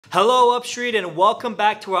Hello Upstreet and welcome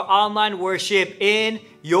back to our online worship in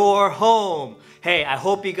your home. Hey, I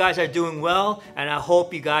hope you guys are doing well and I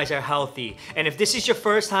hope you guys are healthy. And if this is your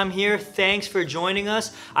first time here, thanks for joining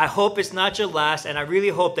us. I hope it's not your last and I really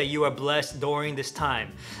hope that you are blessed during this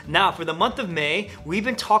time. Now, for the month of May, we've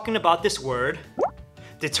been talking about this word,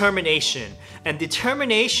 determination. And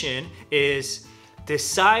determination is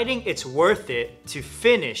deciding it's worth it to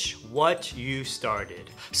finish what you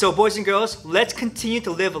started. So boys and girls, let's continue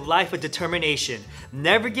to live a life of determination.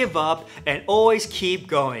 Never give up and always keep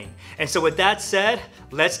going. And so with that said,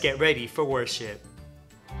 let's get ready for worship.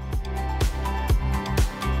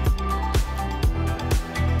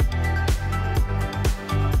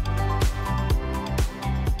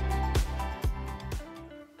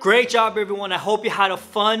 Great job everyone, I hope you had a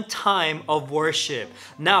fun time of worship.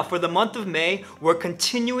 Now for the month of May, we're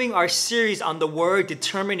continuing our series on the word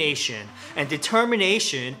determination. And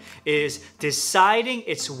determination is deciding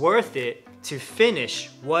it's worth it to finish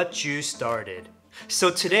what you started. So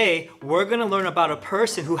today, we're gonna learn about a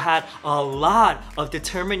person who had a lot of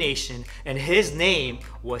determination and his name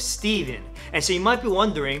was Stephen. And so you might be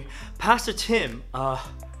wondering, Pastor Tim,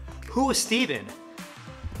 who was Stephen?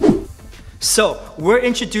 So, we're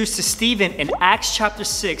introduced to Stephen in Acts chapter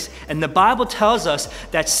 6, and the Bible tells us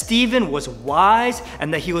that Stephen was wise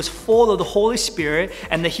and that he was full of the Holy Spirit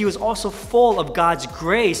and that he was also full of God's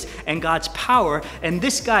grace and God's power. And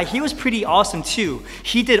this guy, he was pretty awesome too.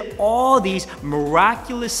 He did all these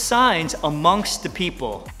miraculous signs amongst the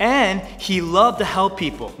people, and he loved to help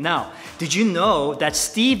people. Now, did you know that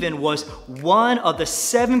Stephen was one of the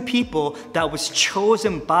 7 people that was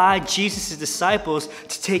chosen by Jesus' disciples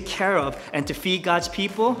to take care of and to feed God's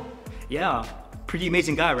people? Yeah, pretty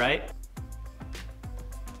amazing guy, right?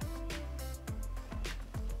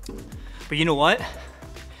 But you know what?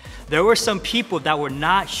 There were some people that were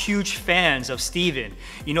not huge fans of Stephen.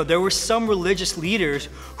 You know, there were some religious leaders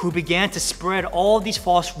who began to spread all these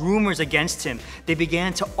false rumors against him. They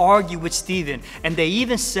began to argue with Stephen, and they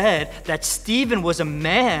even said that Stephen was a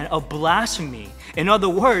man of blasphemy. In other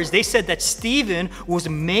words, they said that Stephen was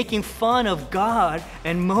making fun of God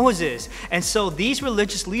and Moses. And so these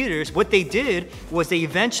religious leaders, what they did was they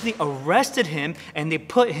eventually arrested him and they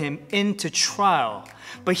put him into trial.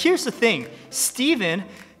 But here's the thing, Stephen,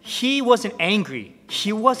 he wasn't angry,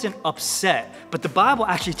 he wasn't upset, but the Bible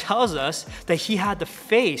actually tells us that he had the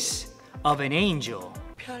face of an angel.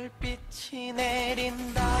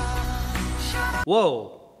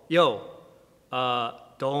 Whoa, yo,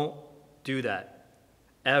 don't do that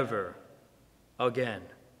ever again,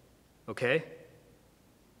 okay?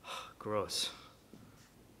 Gross.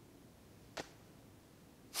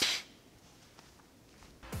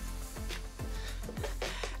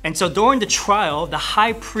 And so during the trial, the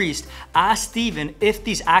high priest asked Stephen if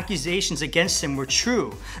these accusations against him were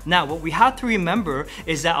true. Now, what we have to remember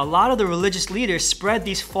is that a lot of the religious leaders spread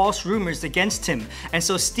these false rumors against him. And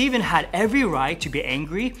so Stephen had every right to be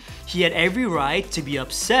angry. He had every right to be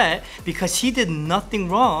upset because he did nothing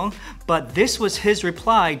wrong. But this was his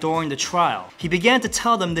reply during the trial. He began to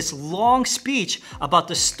tell them this long speech about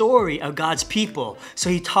the story of God's people. So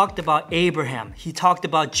he talked about Abraham, he talked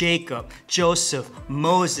about Jacob, Joseph,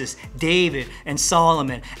 Moses, David, and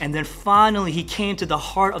Solomon. And then finally he came to the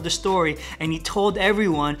heart of the story and he told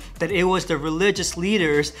everyone that it was the religious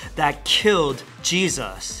leaders that killed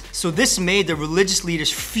Jesus. So this made the religious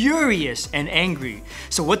leaders furious and angry.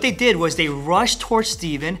 So what they did was they rushed towards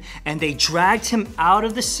Stephen and they dragged him out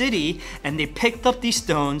of the city and they picked up these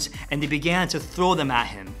stones and they began to throw them at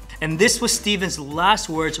him. And this was Stephen's last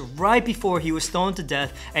words right before he was stoned to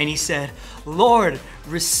death. And he said, "Lord,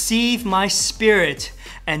 receive my spirit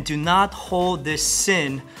and do not hold this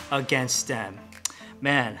sin against them."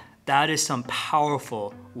 Man, that is some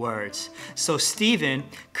powerful words. So Stephen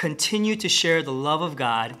continued to share the love of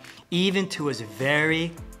God even to his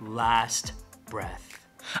very last breath.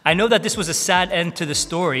 I know that this was a sad end to the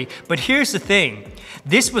story, but here's the thing.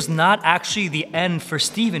 This was not actually the end for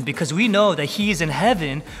Stephen because we know that he is in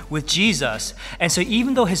heaven with Jesus. And so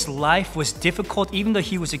even though his life was difficult, even though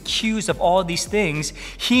he was accused of all these things,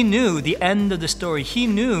 he knew the end of the story. He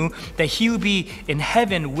knew that he would be in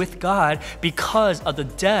heaven with God because of the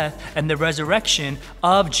death and the resurrection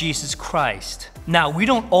of Jesus Christ. Now, we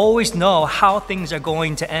don't always know how things are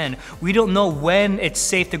going to end. We don't know when it's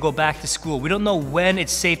safe to go back to school. We don't know when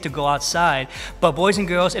it's safe to go outside. But boys and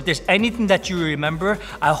girls, if there's anything that you remember,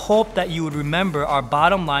 I hope that you would remember our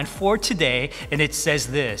bottom line for today, and it says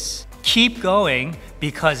this: keep going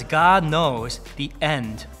because God knows the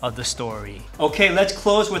end of the story. Okay, let's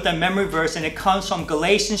close with a memory verse, and it comes from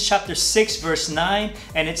Galatians chapter 6, verse 9,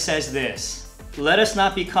 and it says this: let us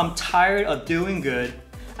not become tired of doing good,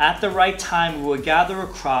 at the right time, we will gather a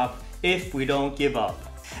crop if we don't give up.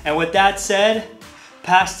 And with that said,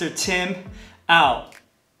 Pastor Tim out.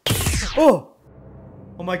 Oh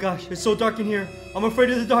my gosh, it's so dark in here. I'm afraid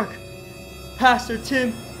of the dark. Pastor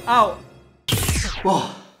Tim out. Whoa,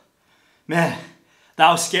 man, that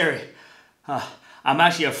was scary. I'm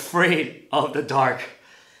actually afraid of the dark.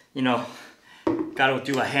 You know, gotta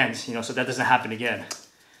do our hands, you know, so that doesn't happen again.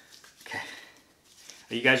 Okay,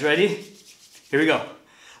 are you guys ready? Here we go.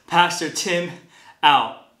 Pastor Tim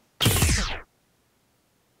out.